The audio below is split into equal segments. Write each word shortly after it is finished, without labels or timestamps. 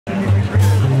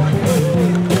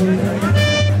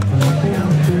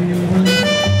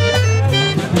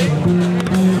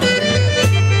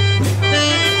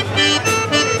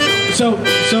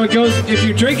So it goes, if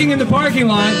you're drinking in the parking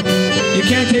lot, you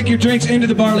can't take your drinks into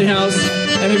the Barley House.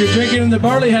 And if you're drinking in the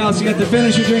Barley House, you have to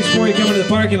finish your drinks before you come into the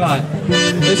parking lot.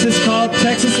 This is called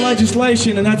Texas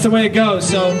legislation, and that's the way it goes.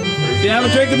 So if you have a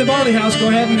drink in the Barley House, go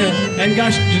ahead and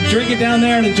gosh, drink it down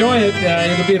there and enjoy it.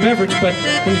 It'll be a beverage, but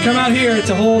when you come out here,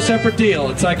 it's a whole separate deal.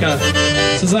 It's like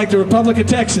this is like the Republic of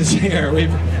Texas here.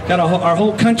 We've got our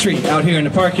whole country out here in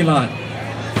the parking lot.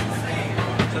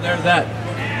 So there's that.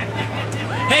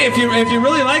 Hey, if you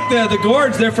really like the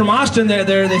Gourds, they're from Austin.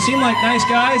 They seem like nice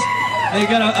guys. They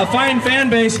got a fine fan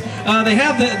base. They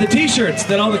have the T-shirts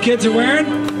that all the kids are wearing,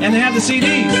 and they have the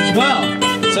CDs as well.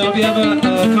 So if you have a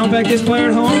compact disc player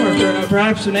at home, or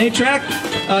perhaps an 8-track,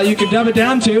 you can dub it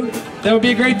down to. That would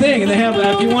be a great thing. And they have,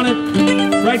 if you want it,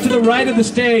 right to the right of the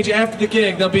stage after the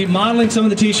gig, they'll be modeling some of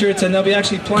the T-shirts, and they'll be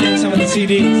actually playing some of the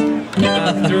CDs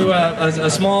through a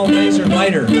small laser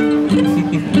lighter.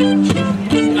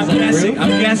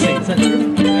 I'm guessing. Is that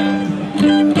true?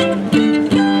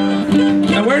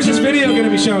 Now, where's this video going to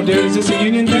be shown, dude? Is this a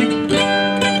union thing?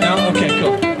 No? Okay,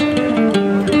 cool.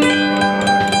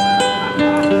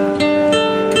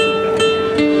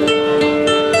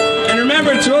 And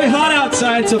remember, it's really hot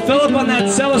outside, so fill up on that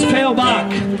Celis Pale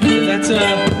Bock. That's,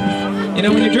 you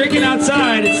know, when you're drinking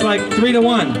outside, it's like 3 to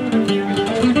 1.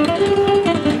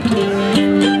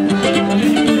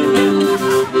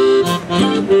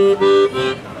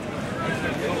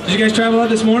 Did you guys travel out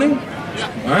this morning?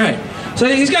 Yeah. All right. So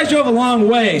these guys drove a long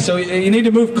way, so you need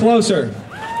to move closer.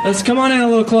 Let's come on in a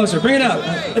little closer. Bring it up.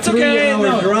 It's okay.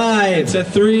 3-hour drive. It's a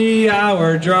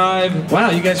 3-hour drive. Wow,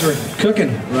 you guys were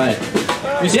cooking. Right.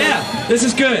 Yeah, this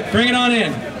is good. Bring it on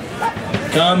in.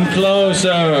 Come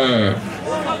closer.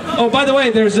 Oh, by the way,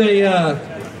 there's a.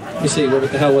 Let me see.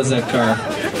 What the hell was that car?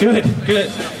 Good,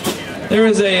 good. There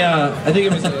was a. I think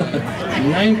it was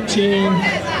 19.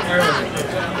 Where was it?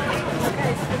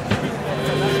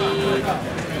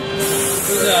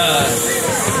 A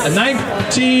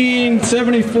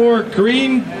 1974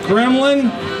 green Gremlin,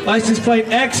 license plate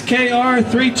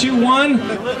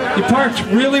XKR321. You parked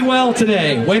really well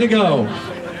today. Way to go.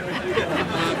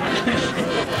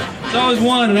 There's always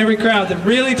one in every crowd that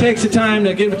really takes the time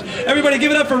to give it. Everybody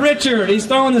give it up for Richard. He's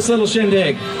throwing this little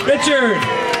shindig. Richard!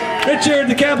 Richard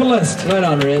the capitalist. Right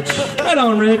on, Rich. Right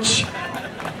on, Rich.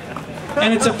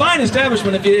 And it's a fine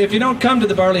establishment. If you don't come to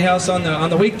the Barley House on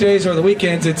the weekdays or the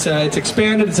weekends, it's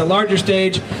expanded. It's a larger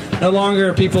stage. No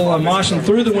longer people moshing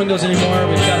through the windows anymore.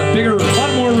 We've got a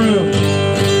lot more room.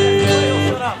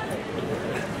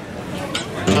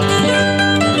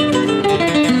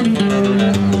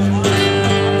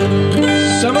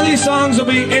 Some of these songs will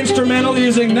be instrumental,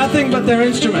 using nothing but their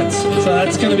instruments. So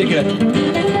that's going to be good.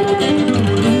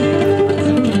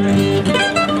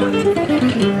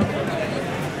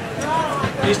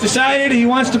 He's decided he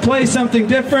wants to play something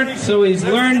different, so he's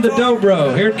learned the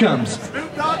dobro. Here it comes.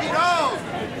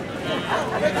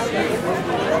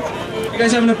 You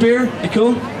guys having a beer? You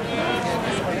cool?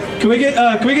 Can we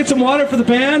get some water for the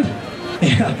band?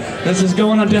 Yeah, this is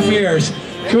going on deaf ears.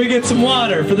 Can we get some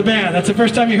water for the band? That's the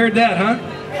first time you heard that, huh?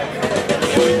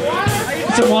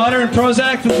 Get some water and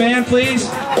Prozac for the band, please.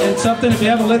 And something, if you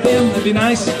have a lithium, that'd be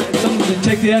nice. Something to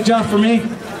take the edge off for me.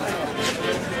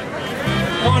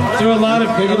 Going through a lot of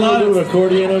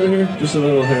accordion over here. Just a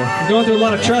little here. Going through a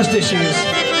lot of trust issues.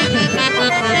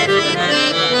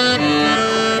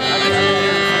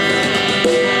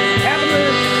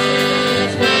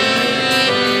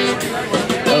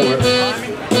 That'll work.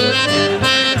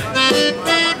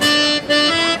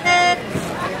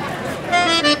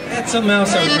 That's something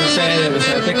else I was going to say. I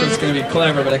think it was going to be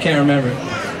clever, but I can't remember.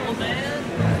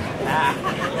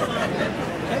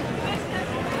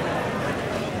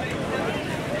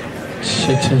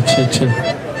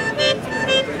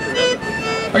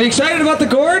 Are you excited about the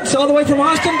Gourds all the way from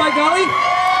Austin, by golly?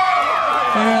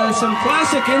 Some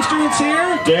classic instruments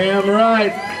here. Damn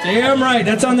right. Damn right.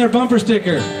 That's on their bumper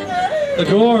sticker. The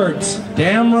Gourds.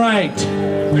 Damn right.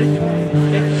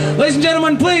 Ladies and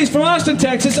gentlemen, please, from Austin,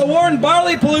 Texas, a Gourds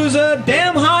Barleypalooza,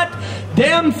 damn hot,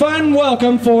 damn fun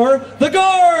welcome for the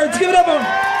Gourds. Give it up.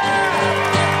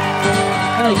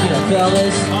 Thank you,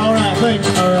 fellas. All right, thanks.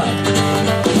 All right.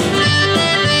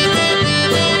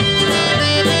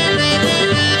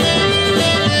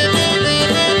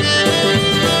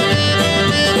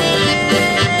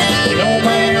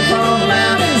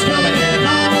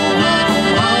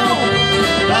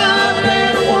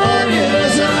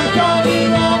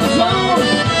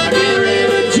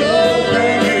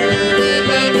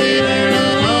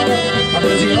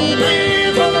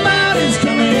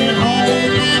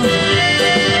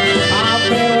 I've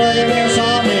been working this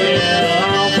on me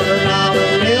all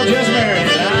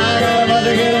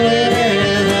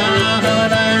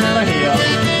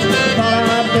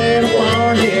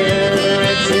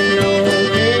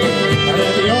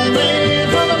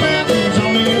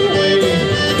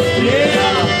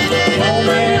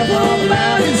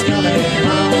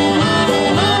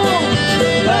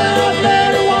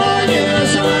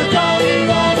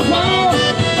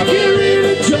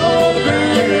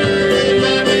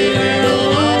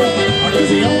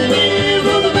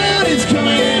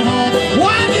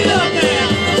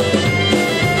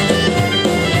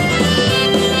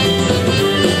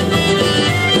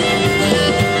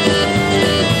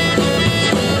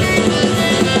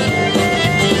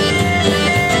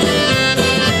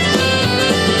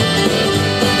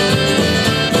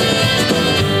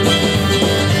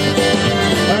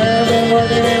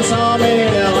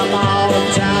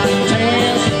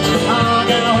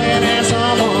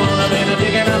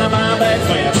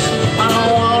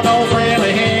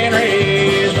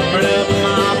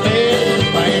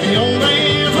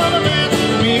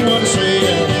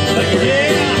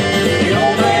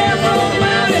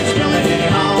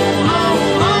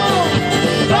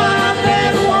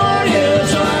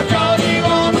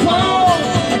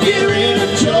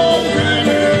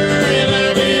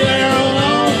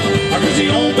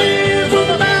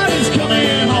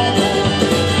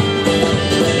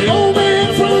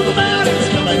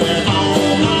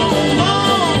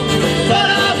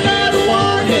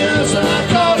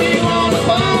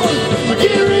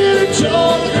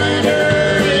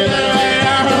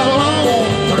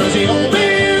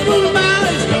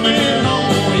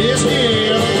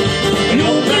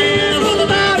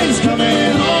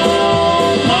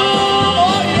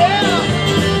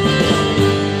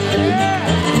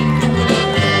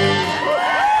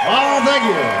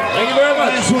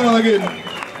swell good.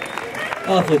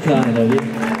 Awfully kind of you.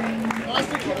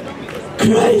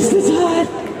 Christ, it's hot!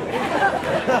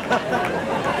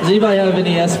 Does anybody have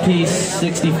any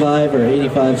SP65 or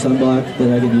 85 sunblock that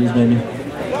I could use, maybe?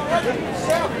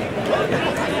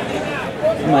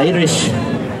 I'm Irish.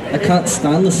 I can't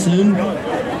stand the sun.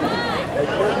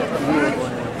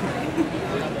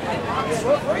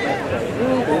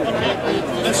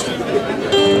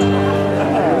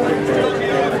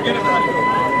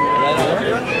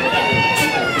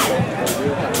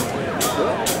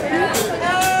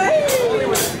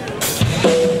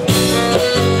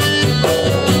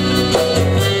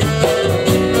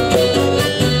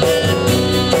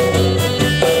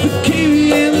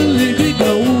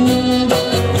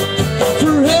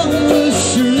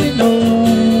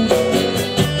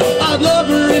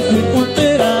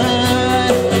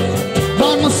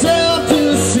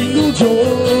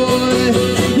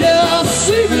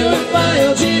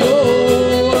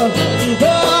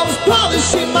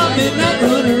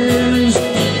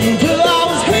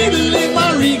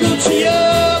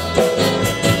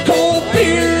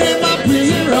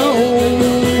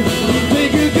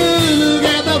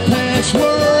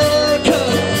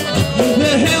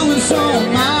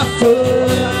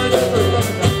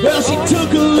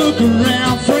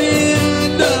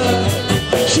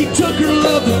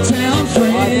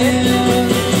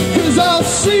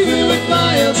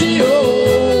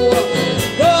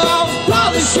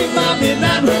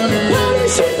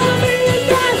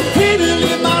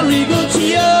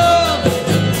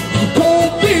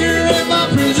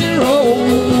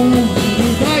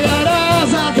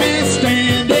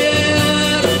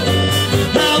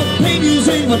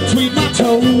 Between my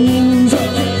toes,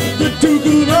 the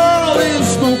Dougal Earl and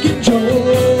Smoking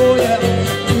Joe, yeah.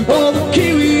 Oh, the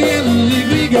Kiwi and the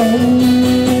Liggly go,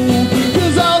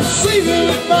 'cause I was sleeping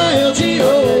with my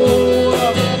LGO.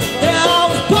 Yeah, I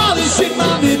was polishing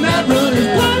my midnight runners,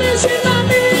 polishing my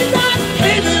midnight,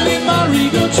 aiming in my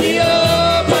Regal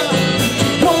G-Up,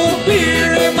 cold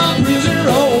beer in my prison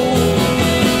roll.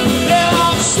 Yeah,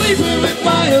 I was sleeping with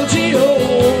my LGO.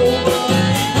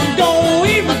 I'm gonna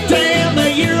eat my damn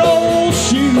year-old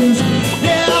shoes.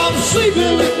 Yeah, I'm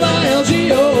sleeping with my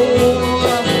LGO.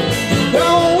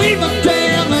 Don't eat my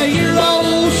damn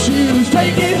year-old shoes.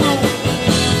 Take it home.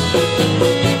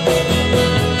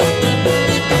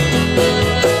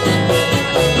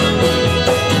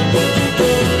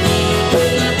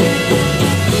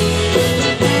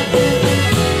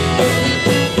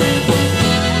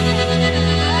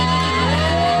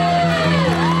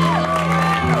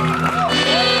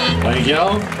 Thank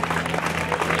y'all.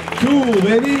 Cool,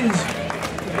 babies.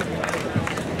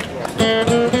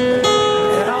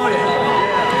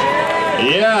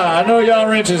 Yeah, I know y'all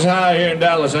rent is high here in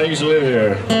Dallas. I used to live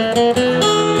here.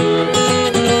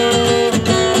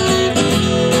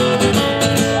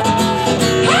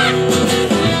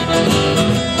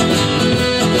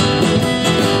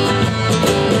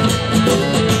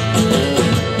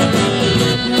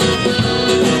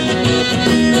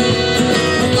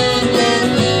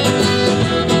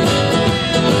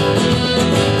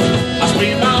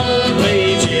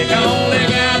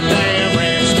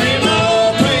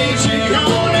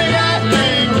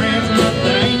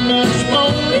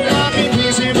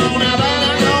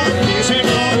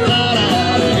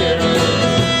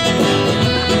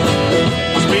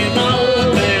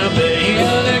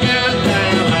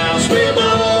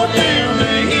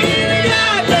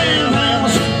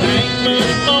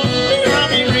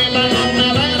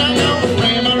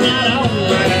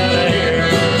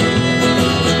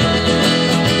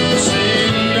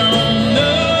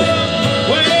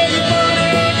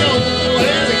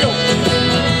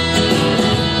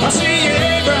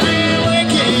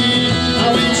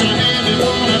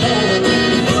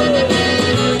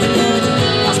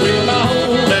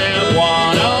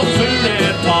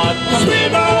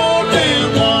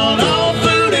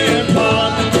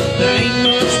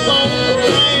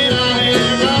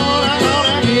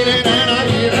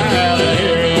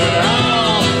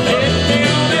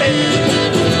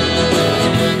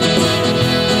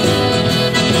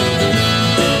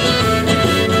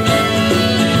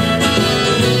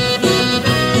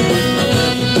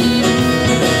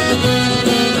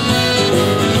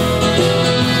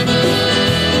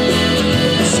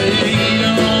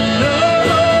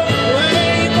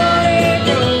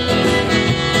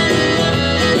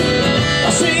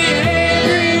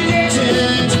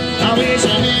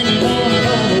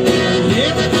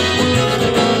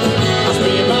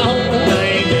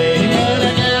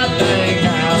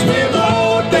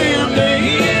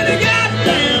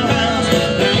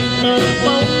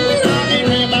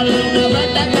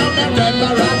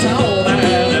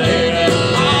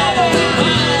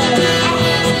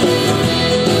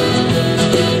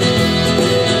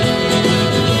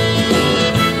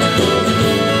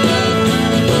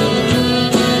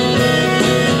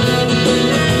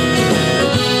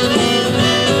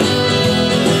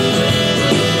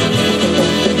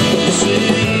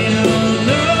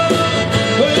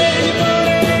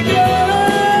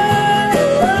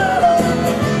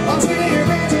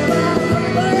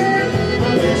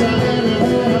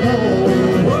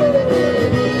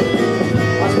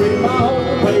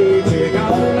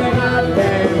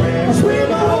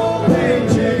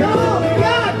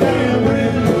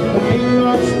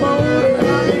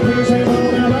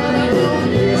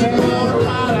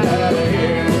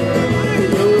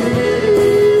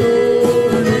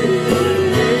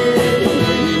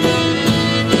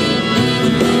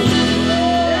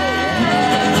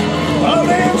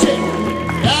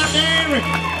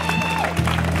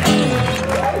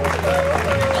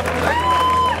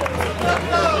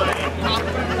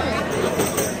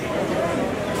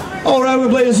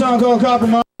 play a song called Copper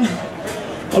Mine.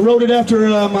 I wrote it after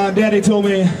my daddy told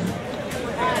me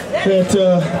that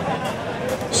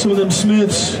some of them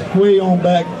Smiths way on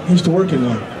back used to work in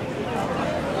there.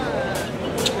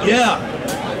 Yeah.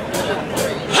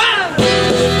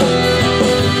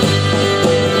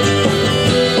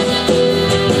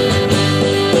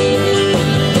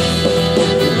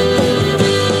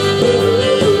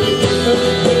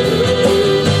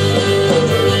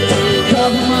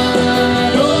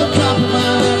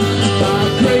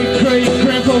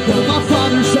 My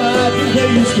father's side,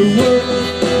 they used to work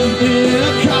in a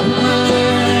copper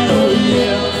mine, oh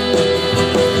yeah.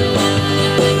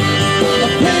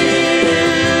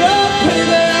 Pay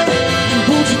there,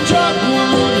 won't you drop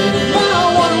one in my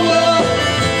water well?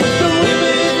 The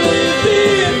women lived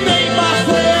in, made my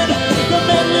friend, the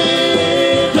men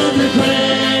lived underground.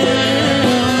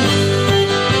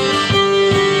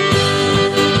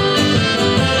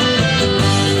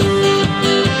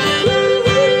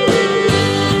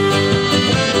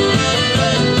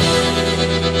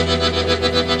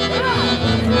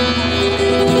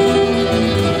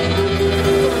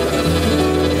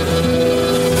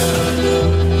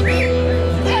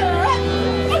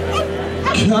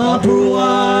 Copper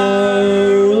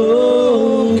wire,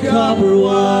 oh, copper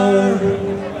wire,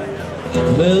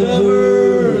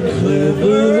 clever,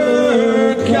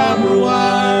 clever copper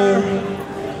wire,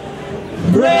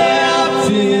 wrapped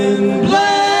in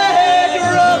black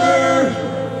rubber,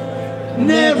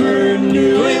 never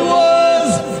knew it was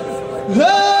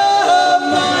the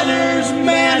miner's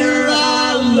manner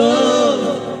I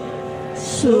love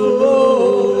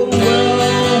so well.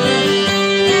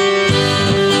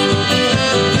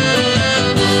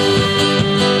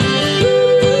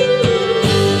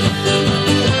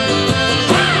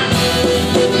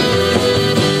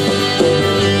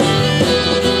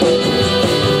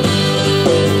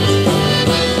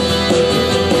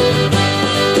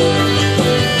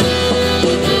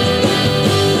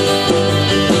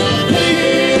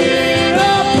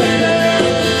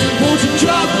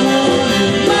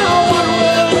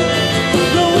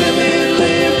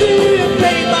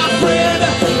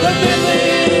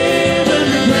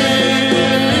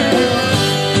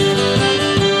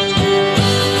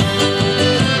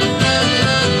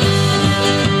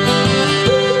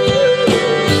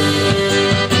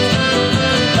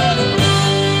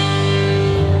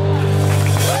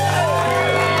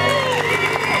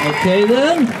 Okay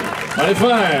then. Mighty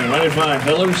fine,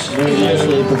 fellas. Very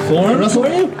nicely performed for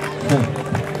you.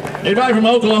 Anybody from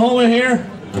Oklahoma here?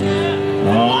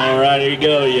 All right, here you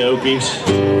go, Yokies.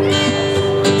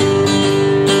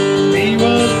 He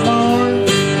was born.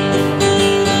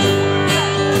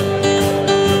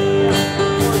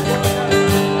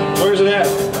 Where's it at?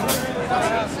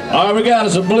 All right, we got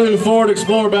us a blue Ford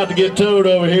Explorer about to get towed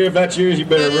over here. If that's yours, you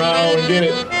better run on and get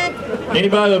it.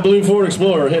 Anybody with a blue Ford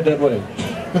Explorer, head that way.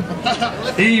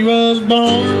 He was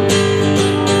born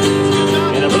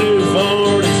in a blue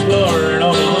Ford Explorer in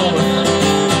Oklahoma.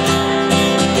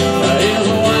 His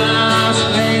wife's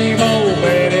name, old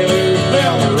Betty Lou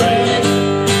Belmorray.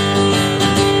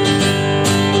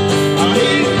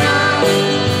 He's not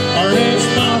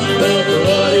responsible for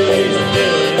what he's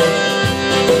doing,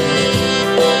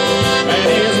 and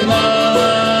his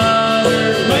mother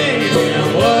made him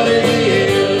what he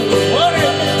is. What is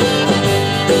it?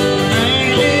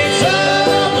 And it's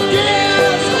up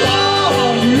against the wall.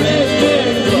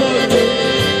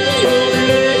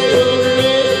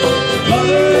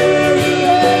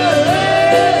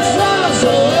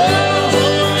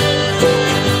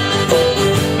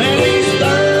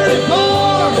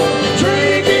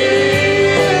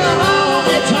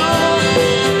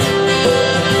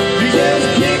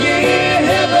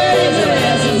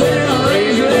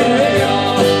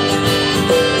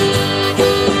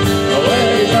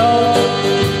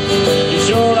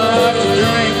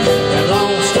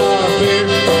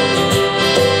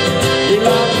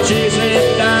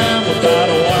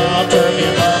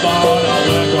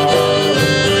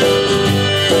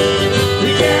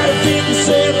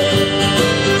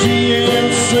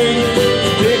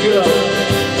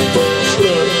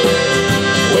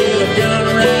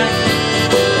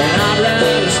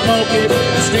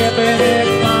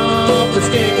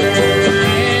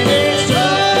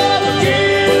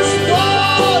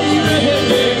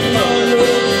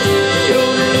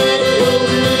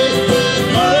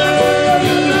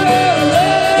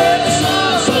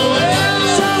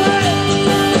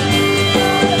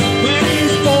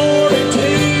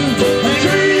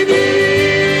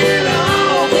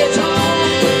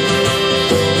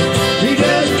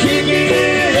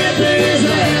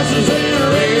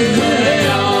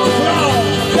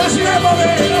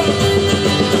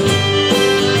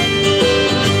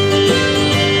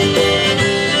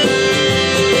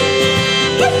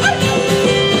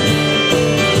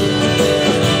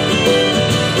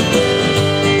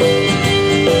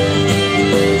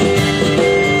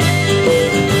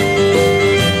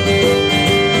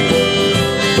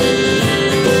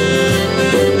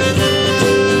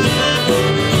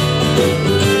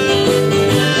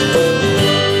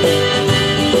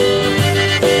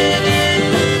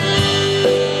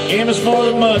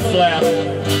 mud flap.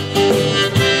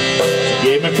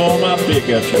 Gave me for my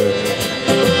pickup truck.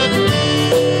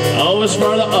 Oh, it's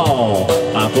for the all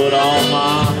I put on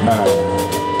my heart.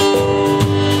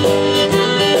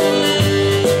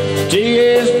 T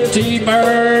is for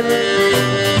T-Bird.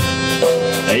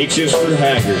 H is for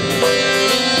Haggard.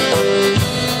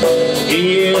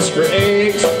 E is for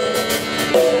eggs.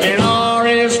 And R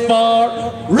is for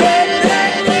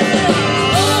redneck.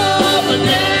 Up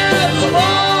against the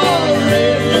wall,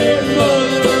 redneck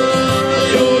mother.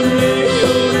 Yodeling,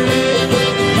 yodeling.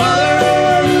 Mother,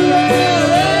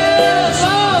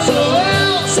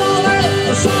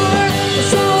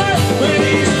 saw it when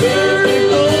he's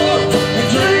 34 and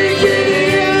drinking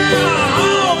in a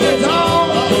honky tonk.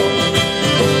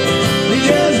 He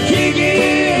just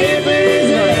kicking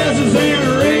hippies' asses and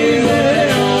raising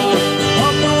hell.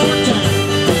 One more time.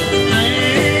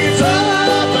 Hands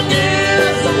up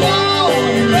against the wall,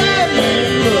 redneck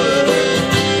mother.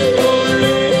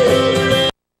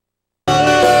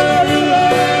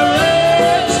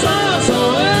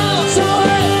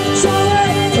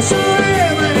 Sorry,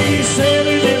 when he's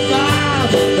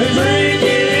 75 and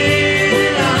drinking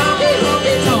in a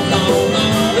honky tonk.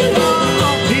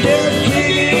 He just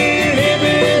kicking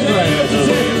hippies' asses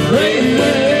and raising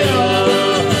hell.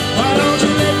 Why don't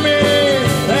you let me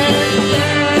back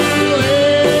down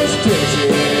West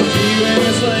Texas,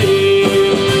 USA?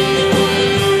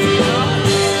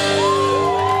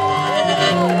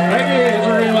 Thank you. It's a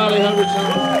real Barley Hubbard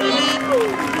song.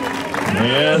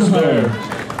 Yes, sir.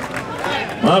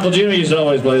 My Uncle Jimmy used to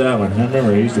always play that one. I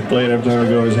remember he used to play it every time I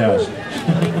go to his house.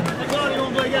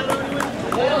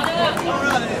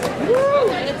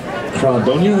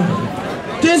 Crowdonia?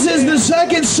 This is the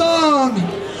second song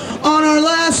on our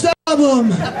last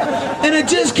album, and it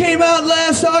just came out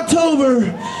last October,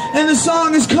 and the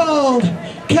song is called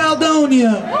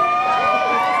Caledonia.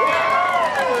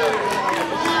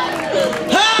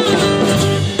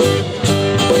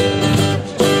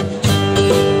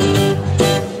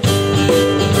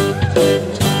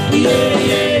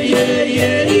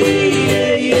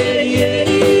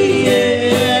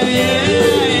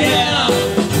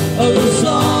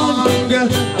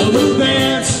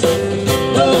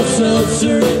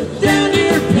 Down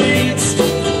your pants,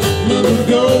 little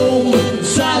gold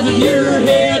size of your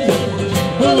head,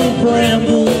 little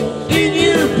bramble in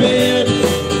your bed.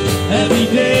 Every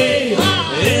day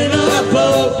in a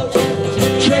boat,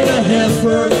 trade a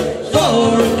heifer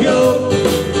for a goat.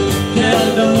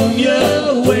 Caledonia,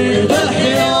 where the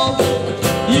hell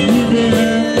you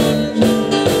been?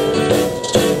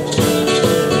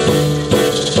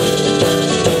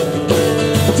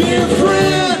 Dear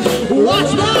friend,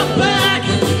 watch my back.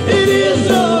 It is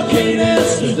the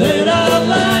cadence that I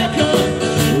like.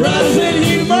 Rising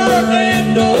humor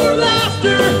and or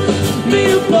laughter. Me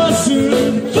a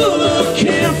bassoon full of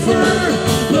camphor.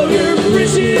 Blow your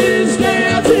britches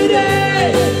down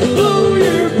today. Blow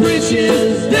your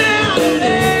britches down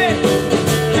today.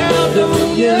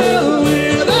 Caledonia,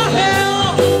 where the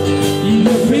hell you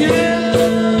been?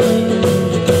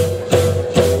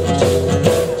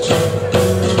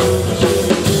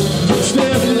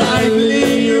 Step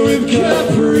lightly with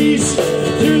caprice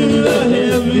through the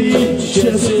heavy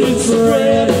chested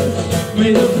thread.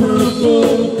 May the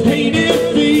purple painted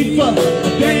thief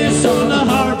dance on the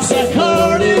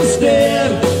harpsichord instead.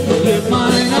 Let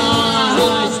mine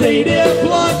eyes state it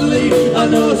bluntly, I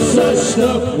know such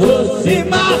stuff was in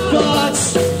my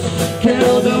thoughts.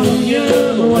 Caledonia,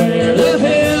 where the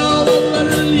hell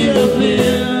you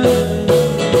been?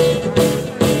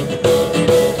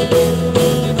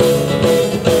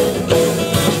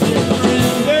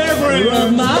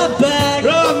 Rub my back,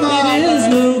 it is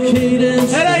no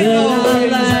cadence that I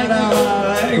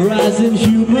like. Rising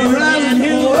humor and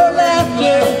or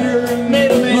laughter.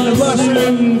 Made a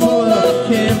mushroom full of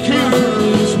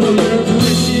campers. Blow your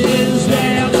britches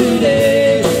down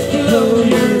today. Blow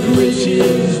your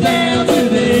britches down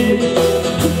today.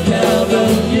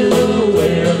 Caledonia,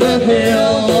 where the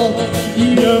hell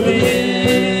you been?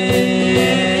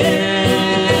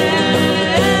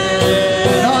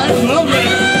 I'm lovely.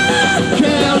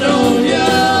 Caledonia,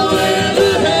 where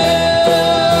the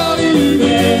hell you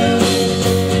been?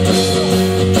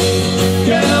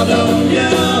 Caledonia,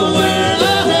 where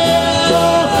the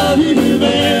hell you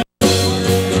been?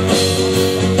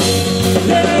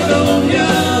 Caledonia,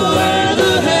 where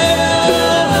the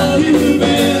hell you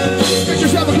been? Get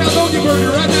yourself a Caledonia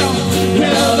burger right now.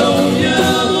 Caledonia,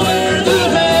 where the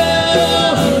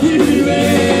hell you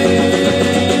been?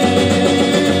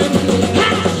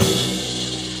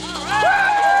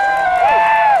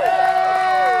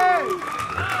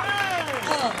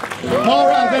 All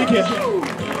right, thank you.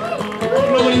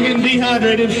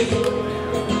 dehydrated.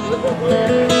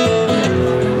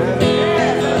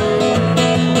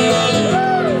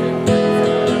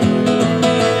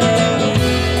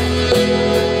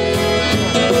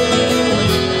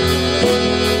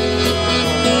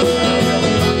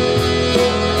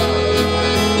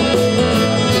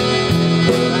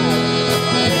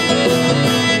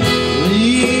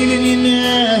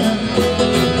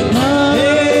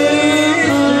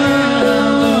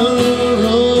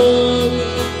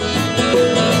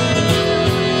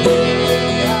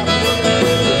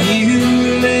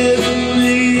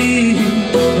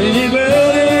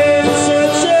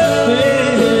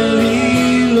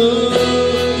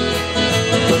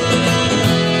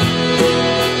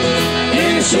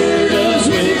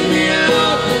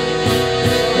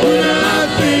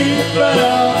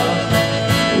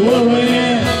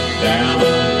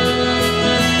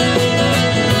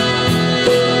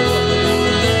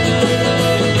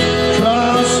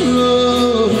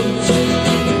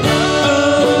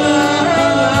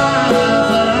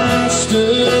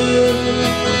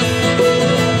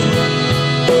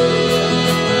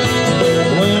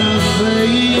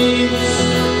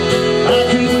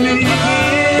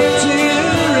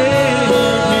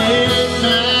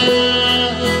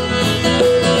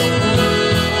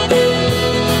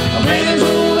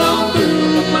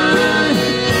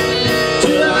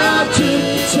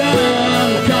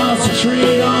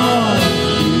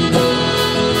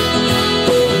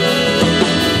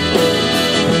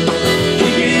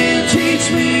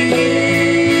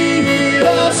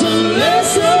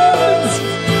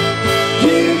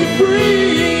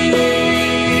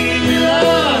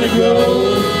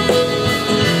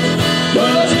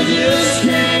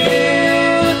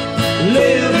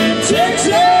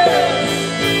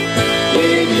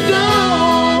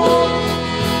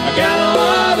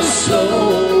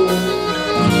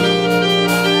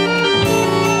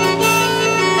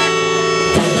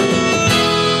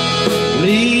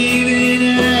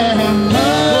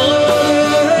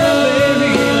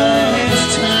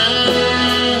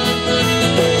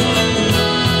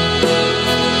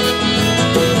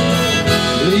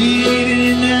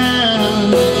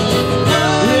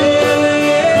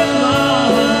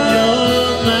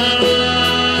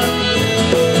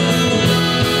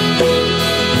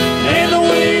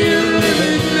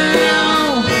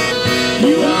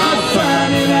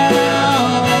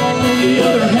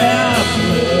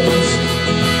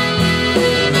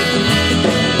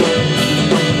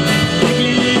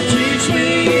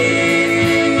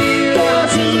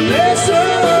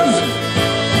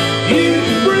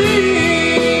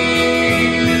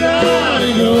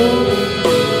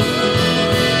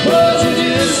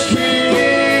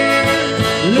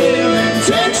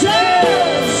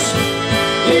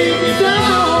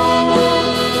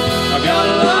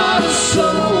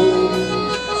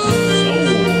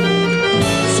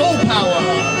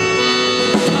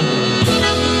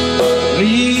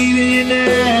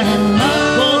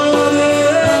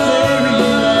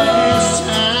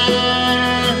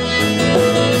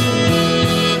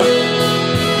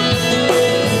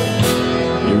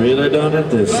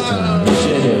 This time.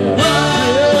 Yeah.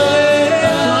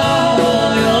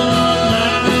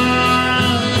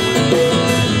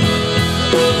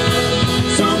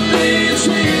 Someday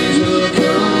change will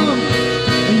come,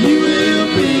 and you will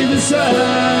be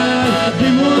beside me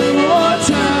one more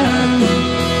time.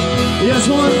 Yes,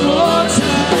 one more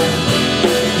time.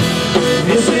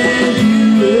 Yes, and you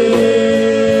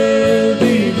will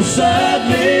be beside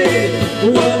me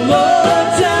one more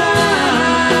time.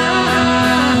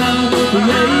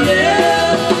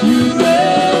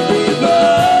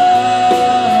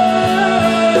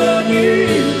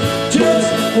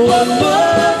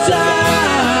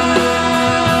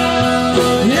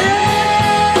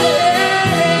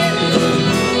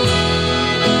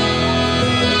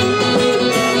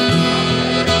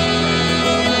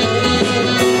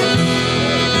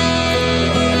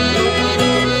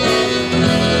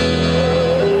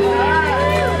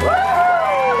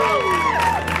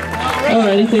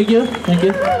 Alrighty, thank you, thank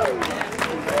you.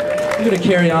 I'm going to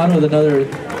carry on with another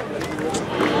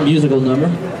musical number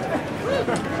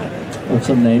of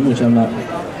some name, which I'm not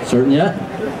certain yet.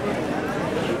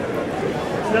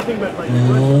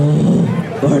 Oh,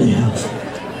 Barley House.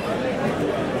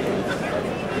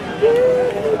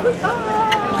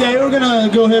 Okay, we're gonna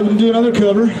go ahead and do another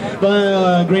cover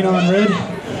by Green on Red.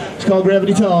 It's called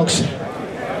Gravity Talks.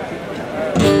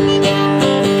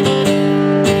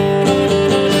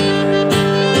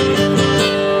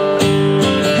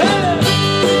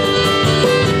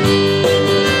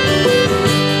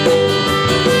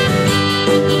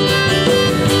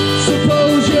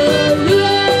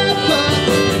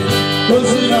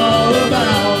 Was it all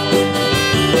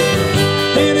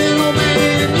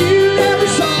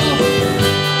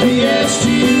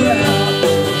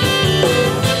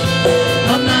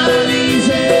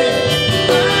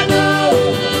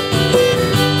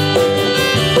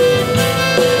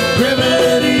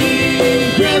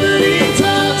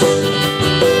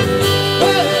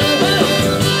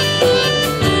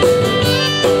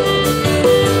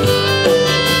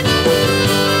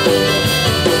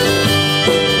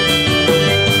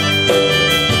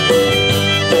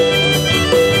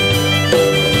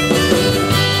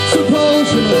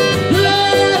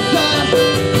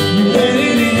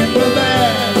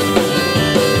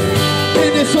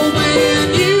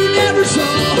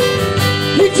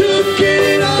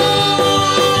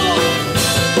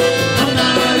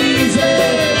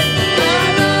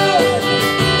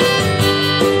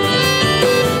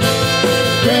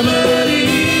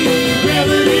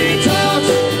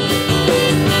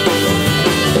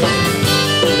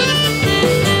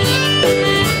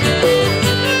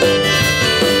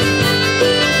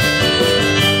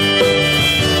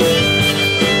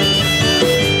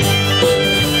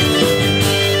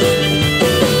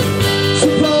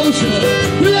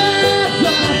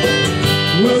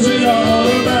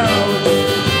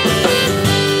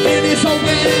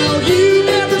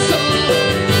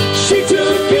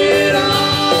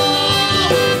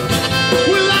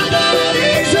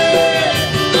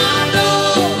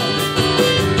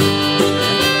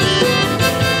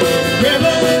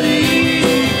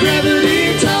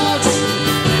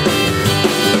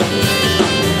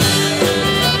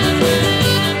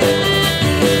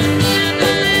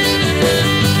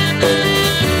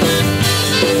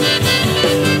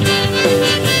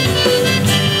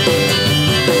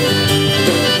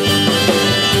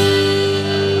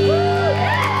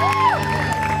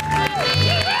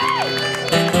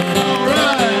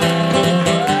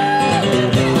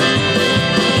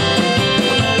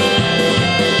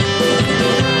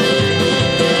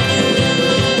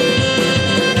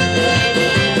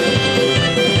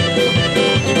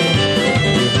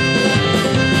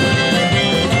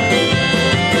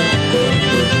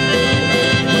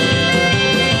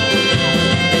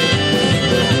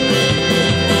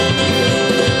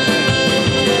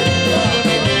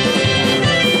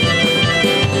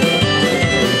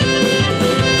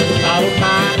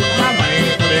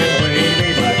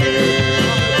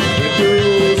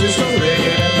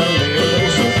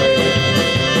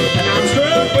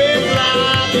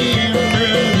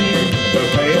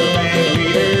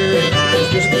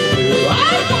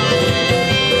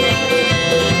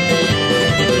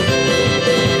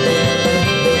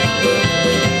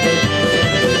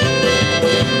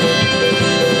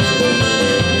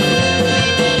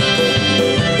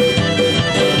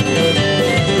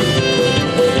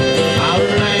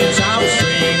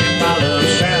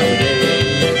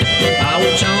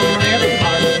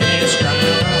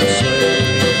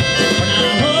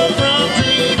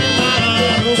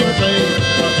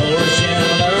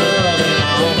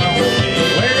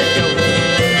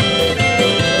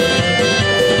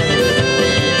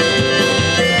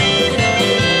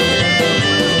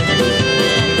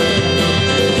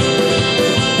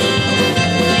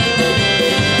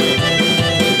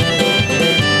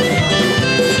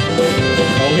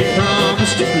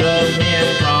to love me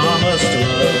and promised to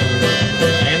love,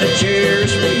 and the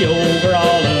chairs free over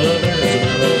all others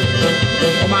above.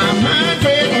 Well, my mind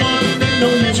fed wondering, no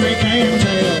misery can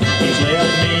tell. He's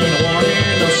left me a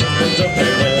warning, no signs of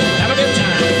farewell. Have a good time.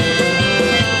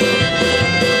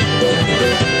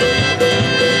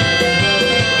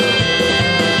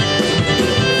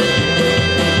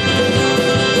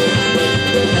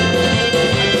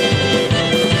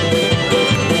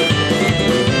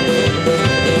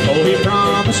 Oh, he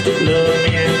promised to love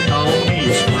me and call me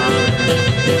a smile.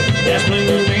 That's blue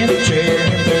in the chair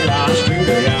and the lights through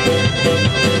the eye.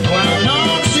 Well, I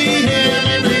don't see him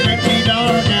in the empty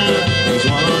dark eye. There's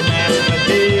one that's the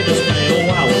deepest spell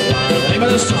while we're flying. Name of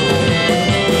the song.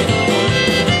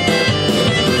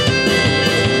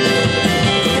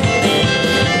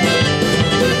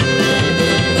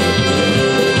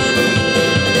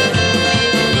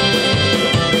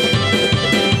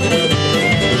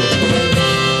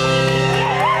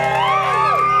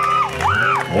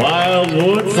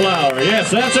 Wildwood Flower. Yes,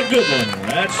 that's a good one.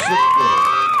 That's a good one.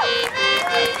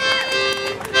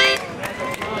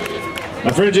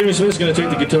 My friend Jimmy Smith's going to take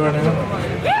the guitar now.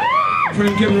 My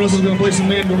friend Kevin Russell's going to play some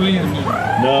mandolin.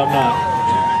 No, I'm not.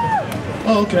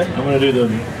 Oh, okay. I'm going to do the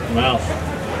mouth.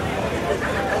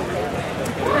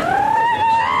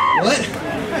 What?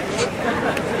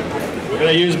 I'm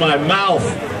going to use my mouth.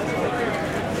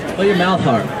 Play your mouth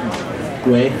harp.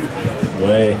 Way.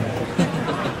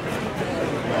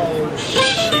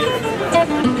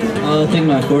 Oh, I think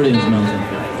my accordion's melting.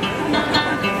 I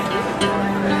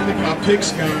think my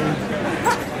pick's gone.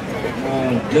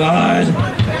 Oh, God.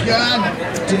 God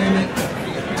damn it.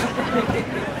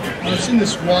 I've seen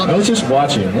this water. Let's just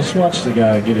watch him. Let's watch the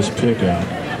guy get his pick out.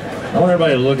 I want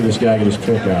everybody to look at this guy get his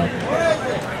pick out.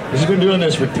 He's been doing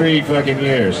this for 3 fucking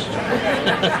years. 3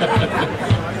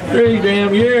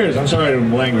 damn years. I'm sorry to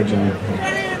language.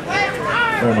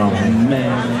 Come on,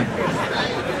 Man.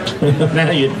 now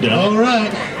you done. All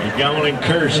right. You're going and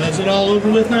cursed. That's it all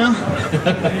over with now?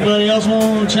 Anybody else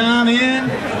want to chime in?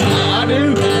 I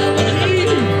do.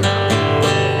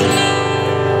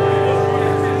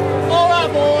 All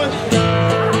right, boys.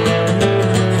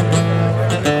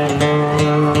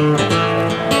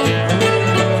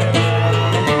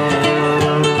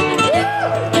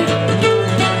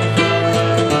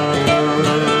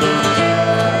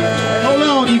 Hold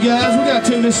on, you guys. We got to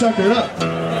tune this sucker up.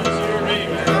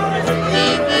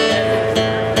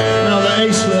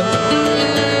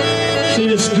 See,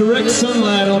 this direct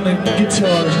sunlight on the guitar is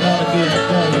not a good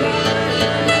thing.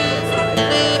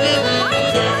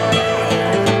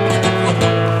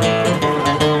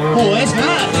 Oh, that's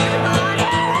nice.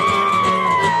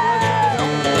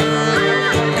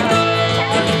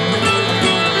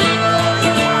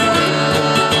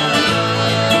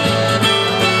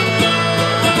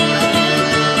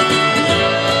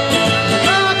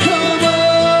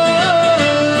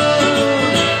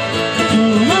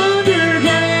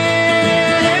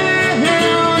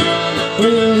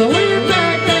 Well, we've been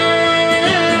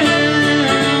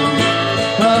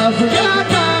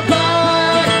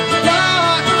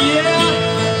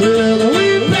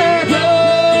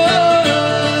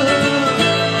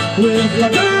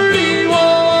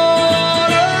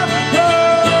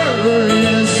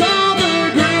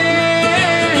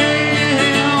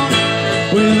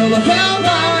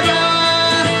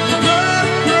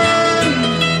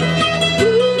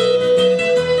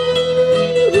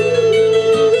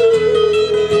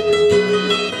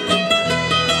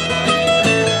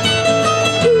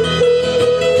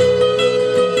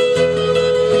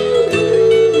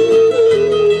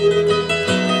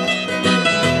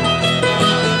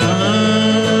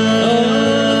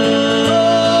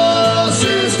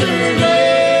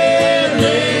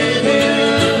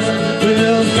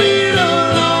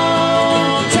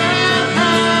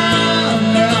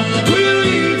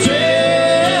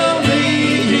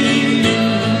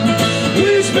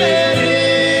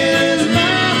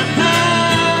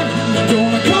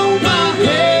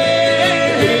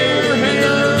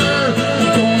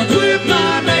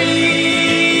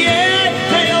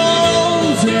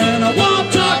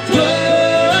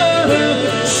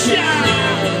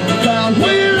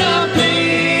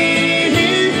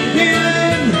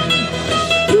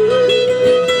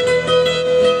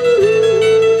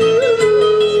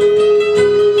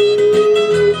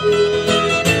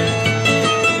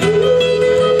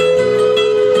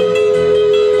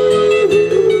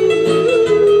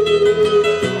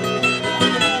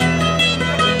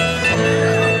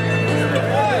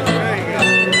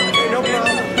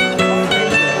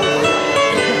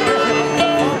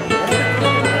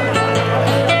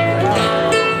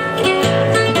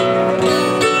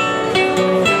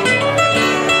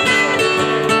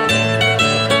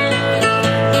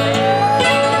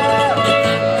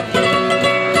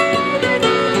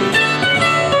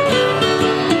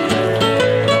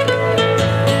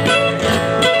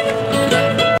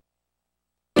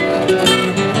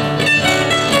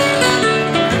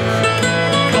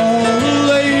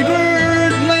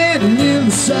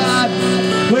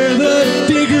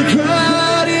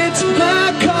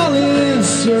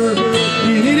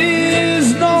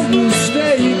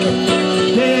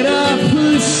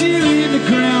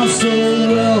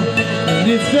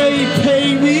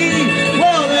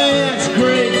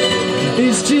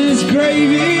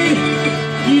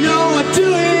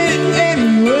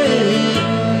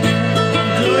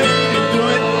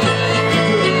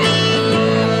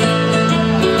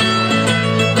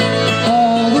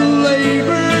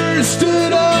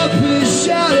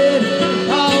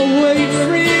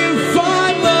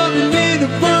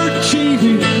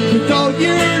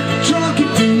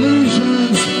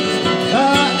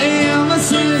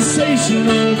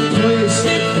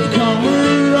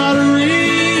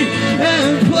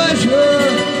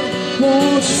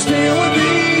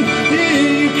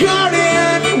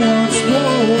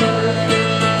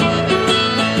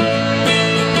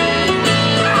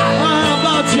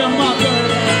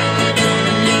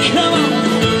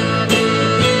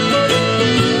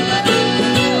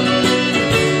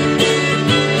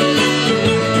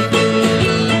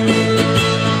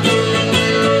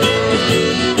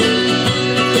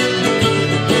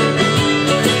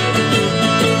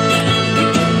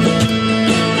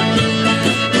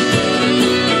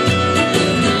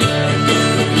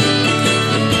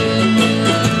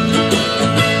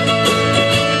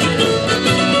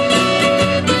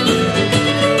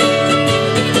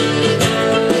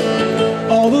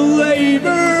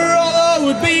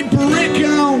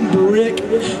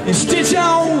and stitch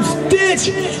on stitch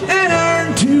and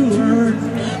earn to earn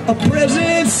a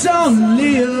presence on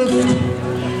the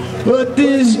lift. But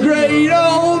this great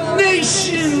old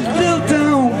nation built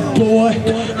on, boy,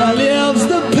 I lives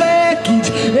the package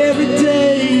every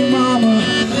day, mama,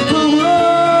 mama.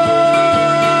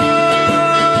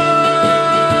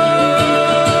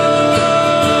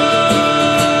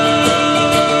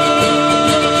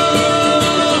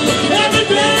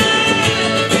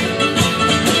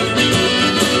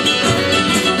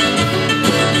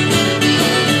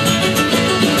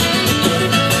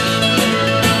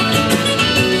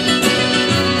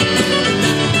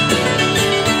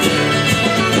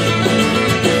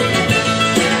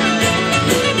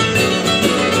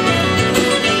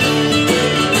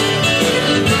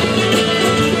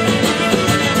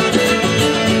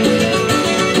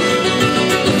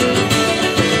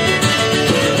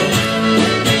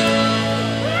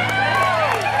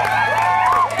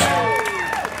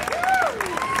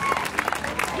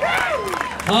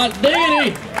 Hot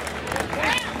diggity!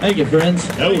 Thank you,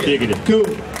 friends. No diggity. Cool.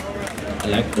 I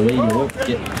like the way you work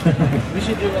it. We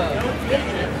should do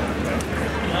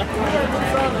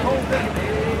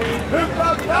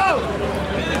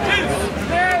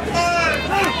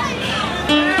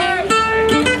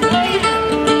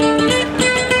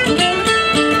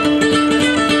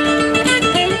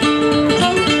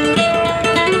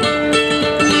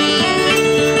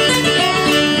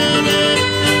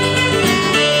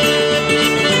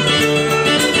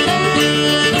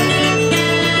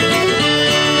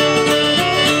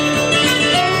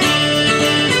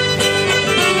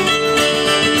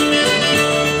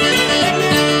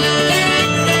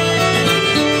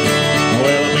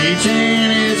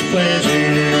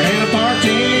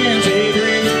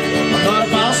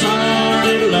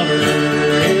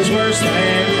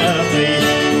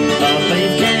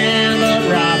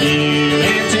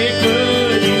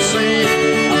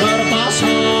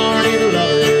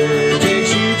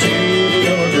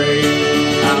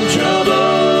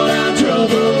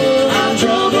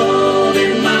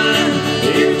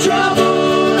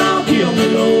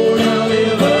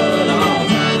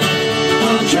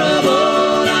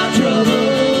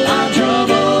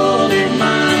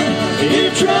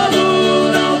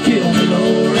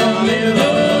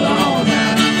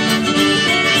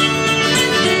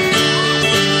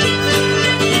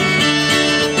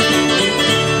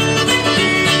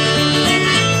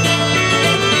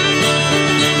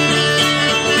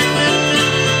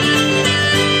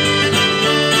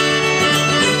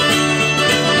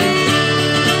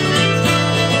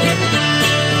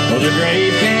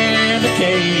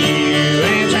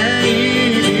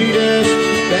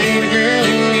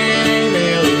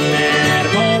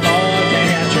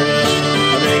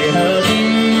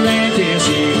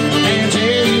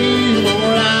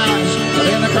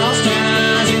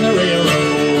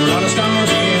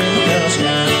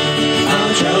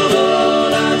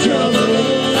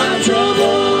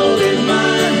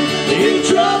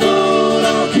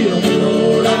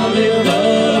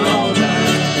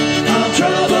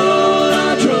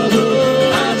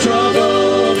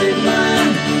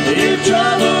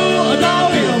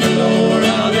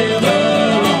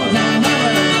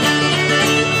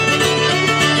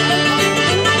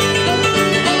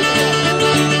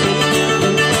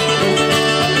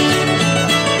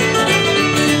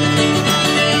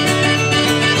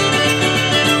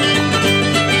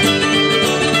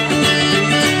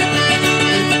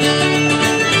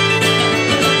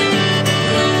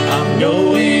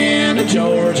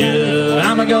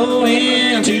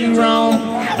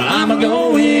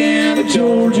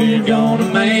Georgia, gonna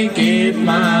make it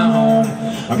my home.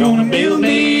 I'm gonna build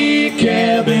me a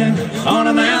cabin on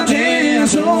a mountain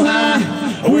so high,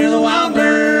 where the wild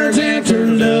birds and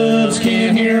turtles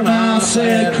can't hear my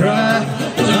sad cry.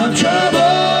 'Cause I'm troubled,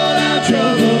 I'm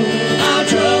troubled, I'm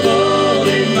troubled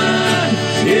in mind.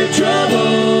 If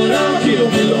trouble don't kill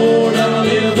me, Lord, I'll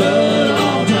live a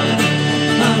long time.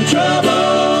 I'm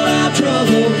troubled, I'm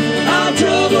troubled, I'm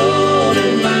troubled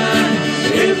in mind.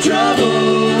 If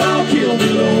trouble don't kill me,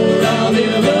 Lord, I'll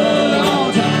live a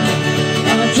long time.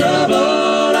 I'm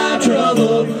troubled, I'm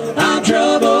troubled, I'm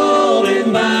troubled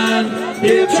in mind.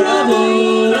 If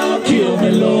trouble don't kill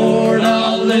me, Lord,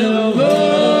 I'll live a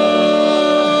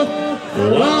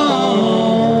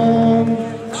long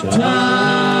time.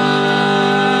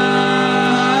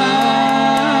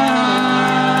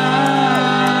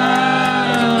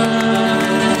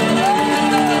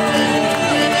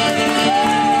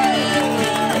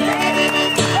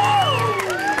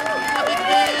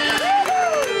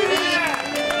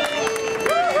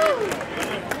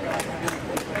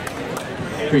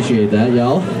 Appreciate that,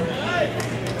 y'all.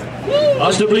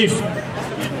 Hasta belief.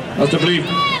 Must believe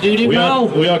we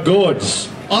are Gourds.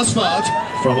 Asphalt.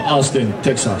 From Austin,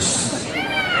 Texas.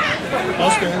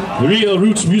 Austin. Real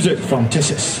roots music from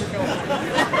Texas.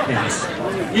 Yes.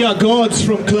 We are Gourds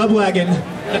from Club Wagon.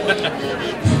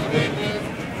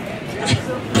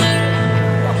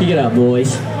 Kick it out,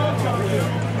 boys.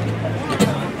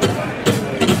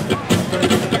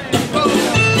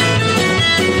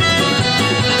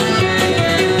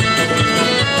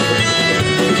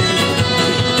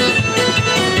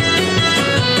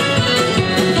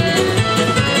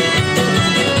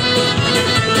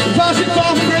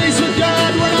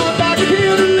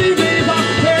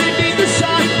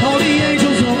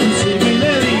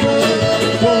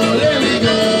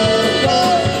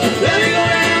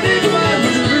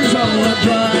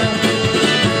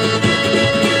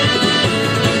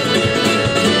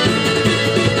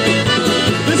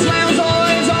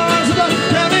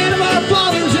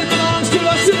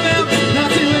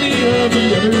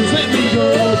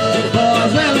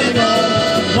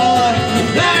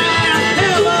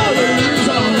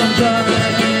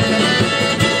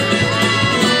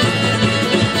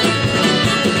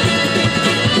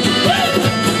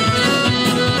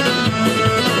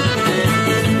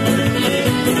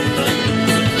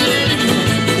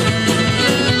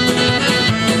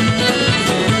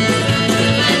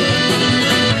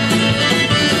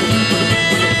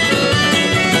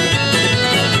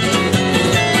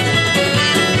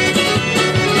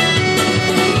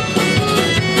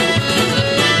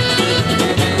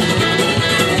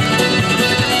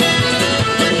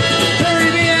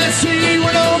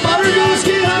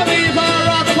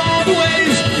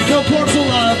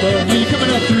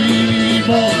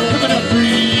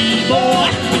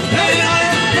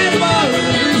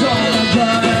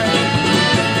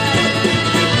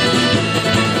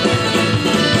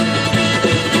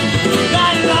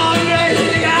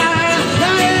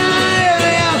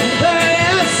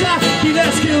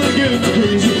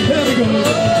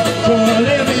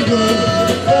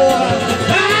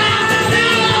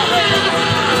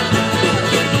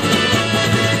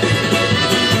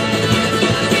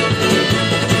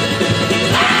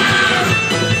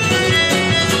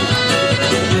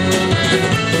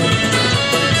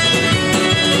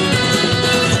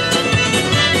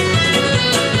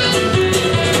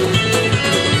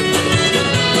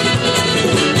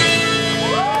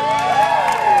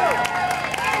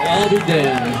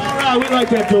 Alright, we like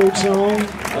that folk song.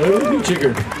 Oh,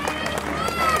 chicken.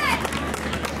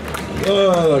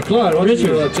 Clyde, why don't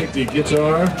you take the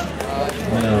guitar?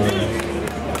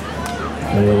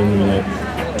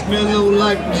 Mellow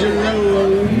like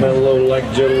Jello. Mellow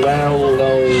like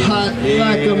Jello. Hot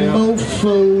like a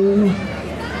mofo.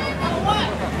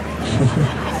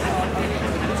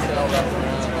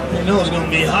 You know it's gonna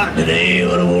be hot today,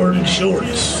 but I'm wearing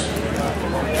shorts.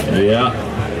 Yeah.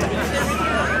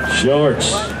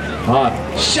 Shorts. Hot.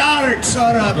 Shorts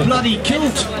on a bloody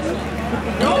kilt.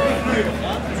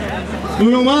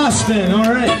 Uno mas then,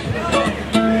 alright.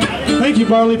 Thank you,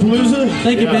 Barleypalooza.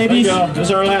 Thank you, babies. Thank you. This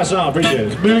is our last song. Appreciate it.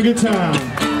 It's been a good time.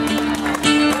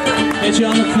 Hit you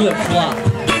on the flip flop.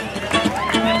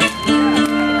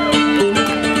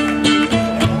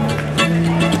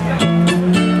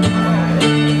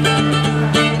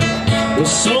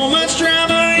 There's so much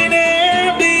drama in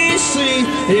FDC.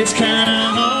 It's kind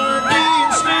of hard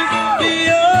being sneak the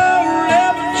old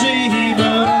refugee,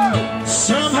 but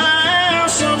somehow,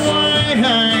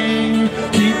 someway,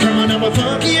 keep coming up with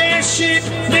funky ass shit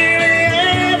nearly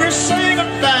every single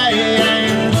day.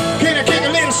 Can I kick a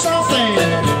little something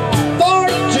for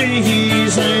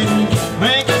G's and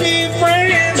make a few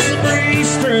friends to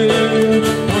breeze through?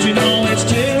 Don't you know it's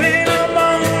 2 in the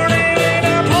morning and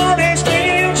the party's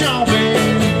still jumping?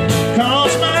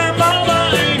 'Cause my mama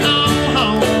ain't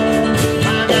home.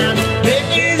 I got big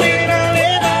news in a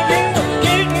living room,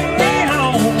 getting me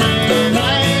home, and I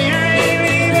ain't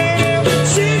leaving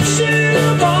 6 in the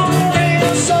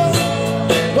morning. So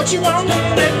what you want to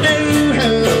do?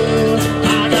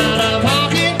 I got a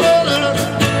pocket full of,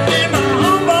 and my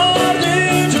homeboy do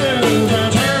too. I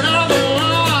turn off the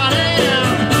light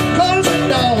and close the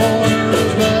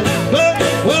doors, but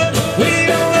we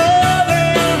don't love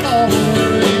them more.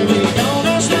 We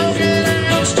gonna smoke it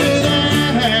out to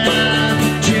that.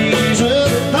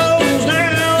 Jesus throws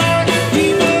down like he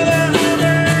put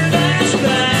 100 that's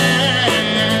bad.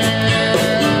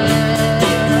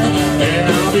 And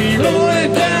I'll be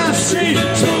rolling down the street,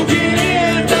 smoking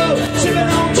in dope, sipping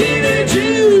on gin and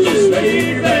juice,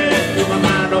 baby. On my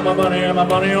mind, on my money, on my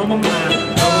money, on my mind.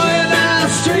 Rolling down the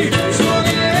street,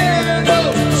 smoking in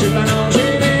dope, sipping on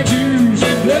gin and juice,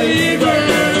 baby. On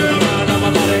my mind, on my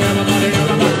money, on my money, on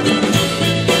my mind.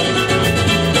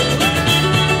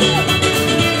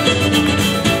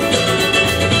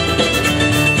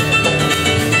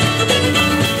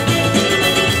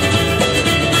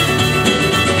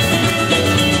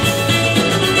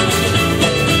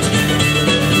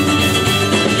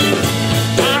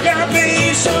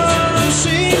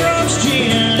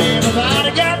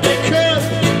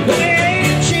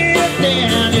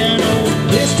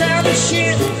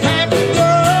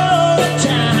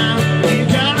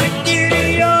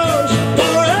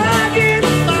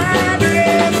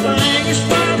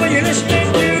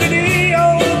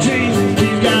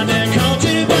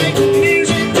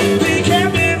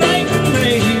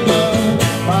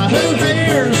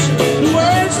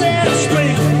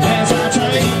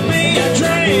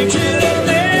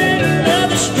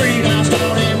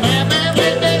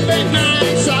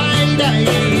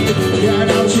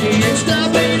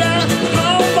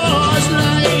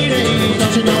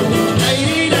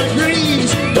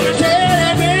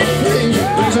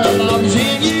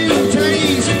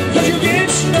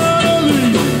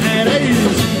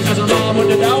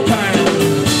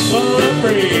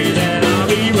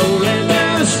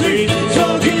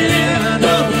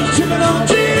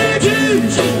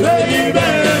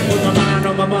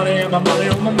 got my money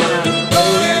on my mind.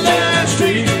 Rolling down the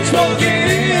street, smoking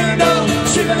indo,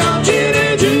 sipping on gin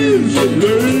and juice.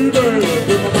 Baby,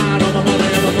 put my mind on my money,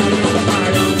 on my money, on my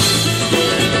mind.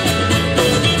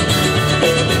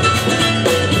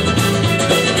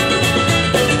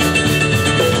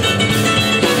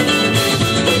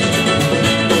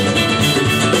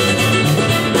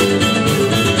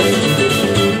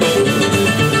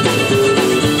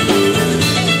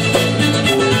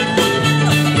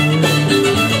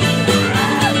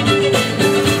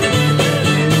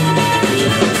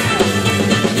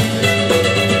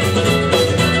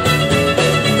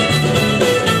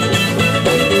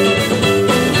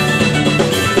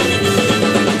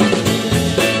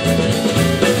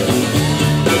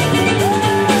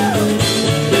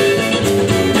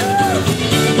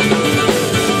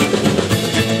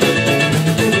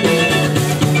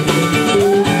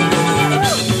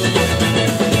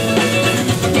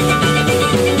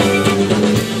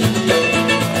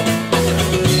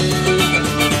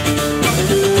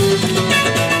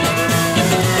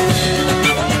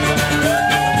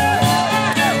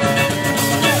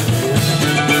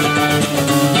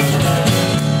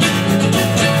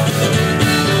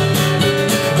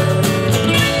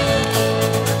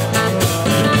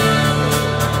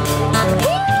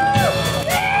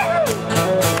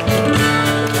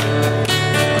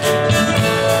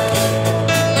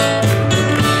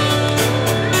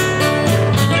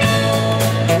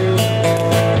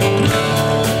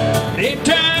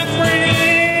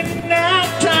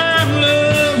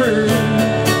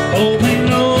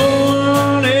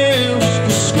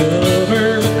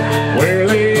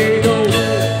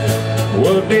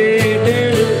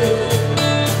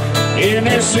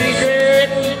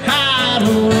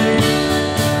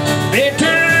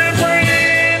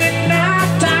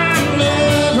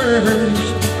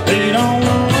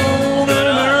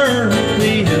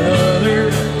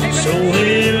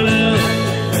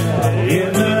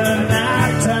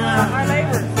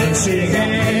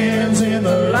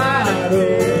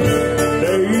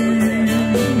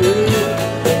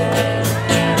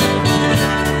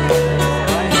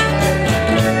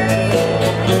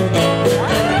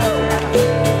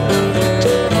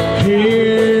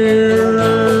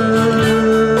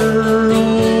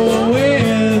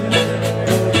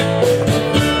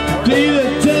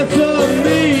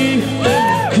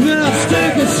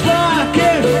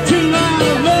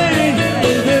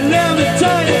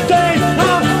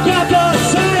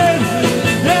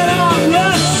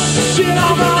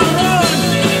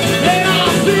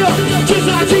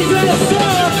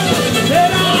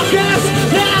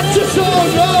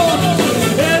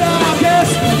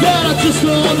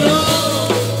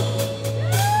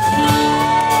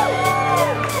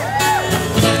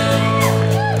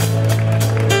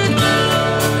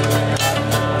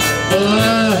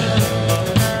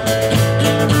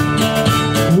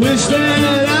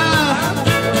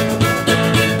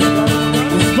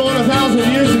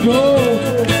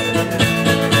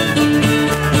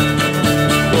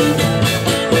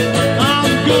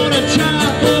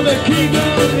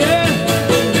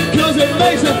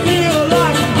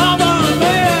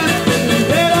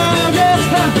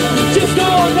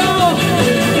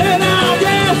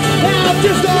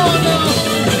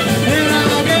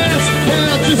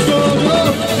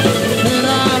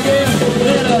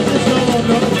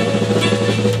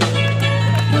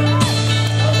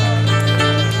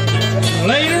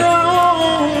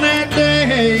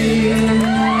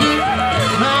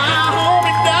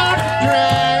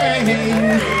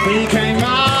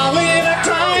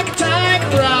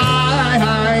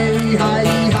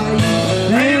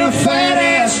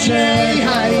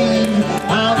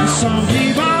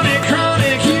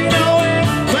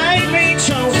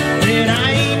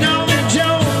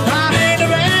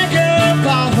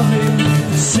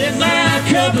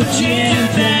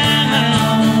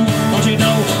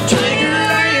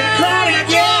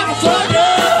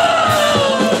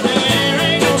 There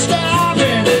ain't no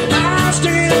stopping, I'm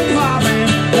still popping,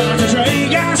 Dr. Dre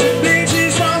got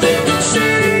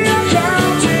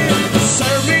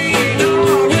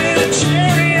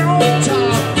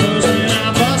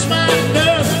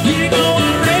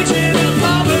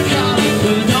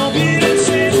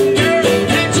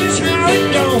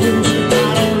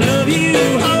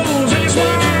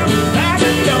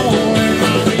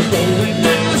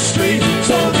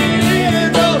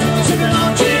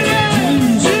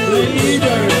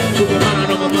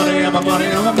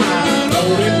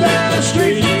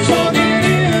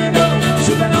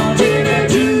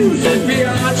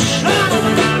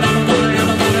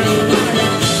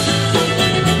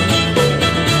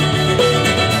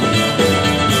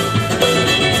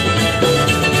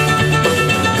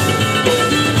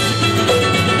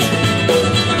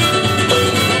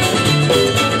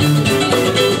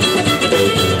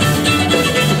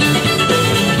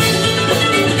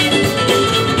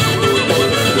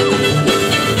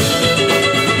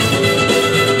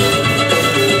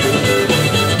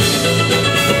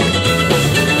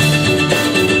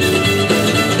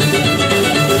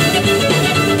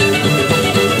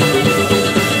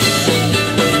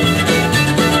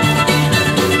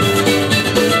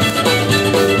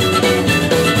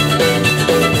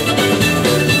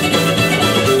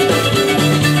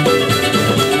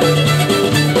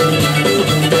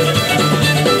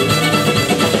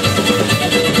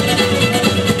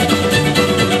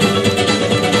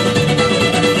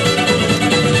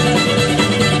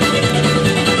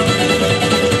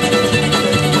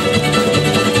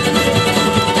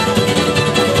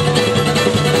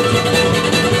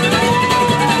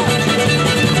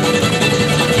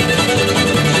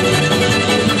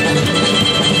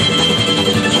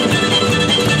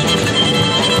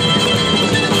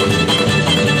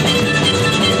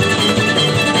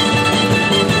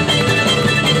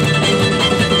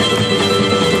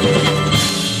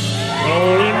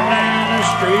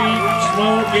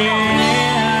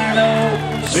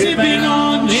piano, Sipping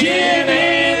on gin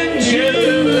and juice.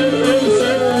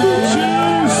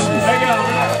 There you go.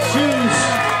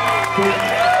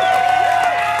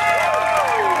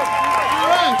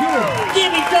 Alright, cool. Give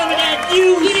me some of that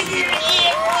juice.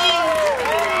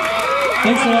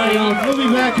 Thanks a lot, y'all. We'll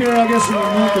be back here, I guess, in a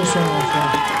month or so.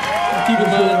 Keep in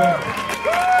mind,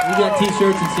 we got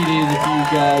t-shirts and CDs if you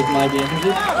guys might be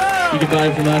interested. You can buy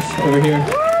them from us over here.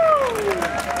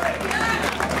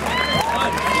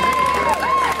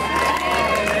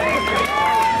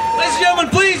 Ladies and gentlemen,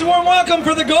 please, a warm welcome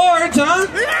for the Gourds, huh?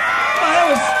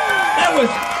 Oh,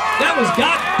 that was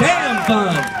goddamn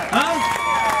fun, huh?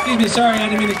 Excuse me, sorry, I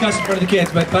didn't mean to cuss in front of the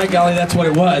kids, but by golly, that's what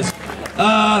it was.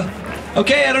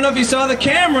 Okay, I don't know if you saw the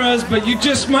cameras, but you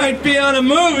just might be on a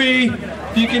movie.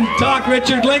 You can talk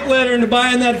Richard Linklater into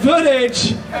buying that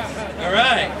footage. All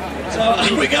right,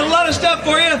 so we got a lot of stuff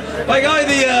for you. By golly,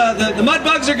 the mud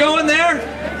bugs are going there,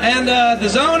 and the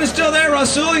zone is still there.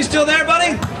 Rasul, you still there,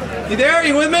 buddy? You there?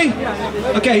 You with me?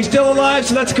 Okay, he's still alive,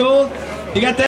 so that's cool. You got that?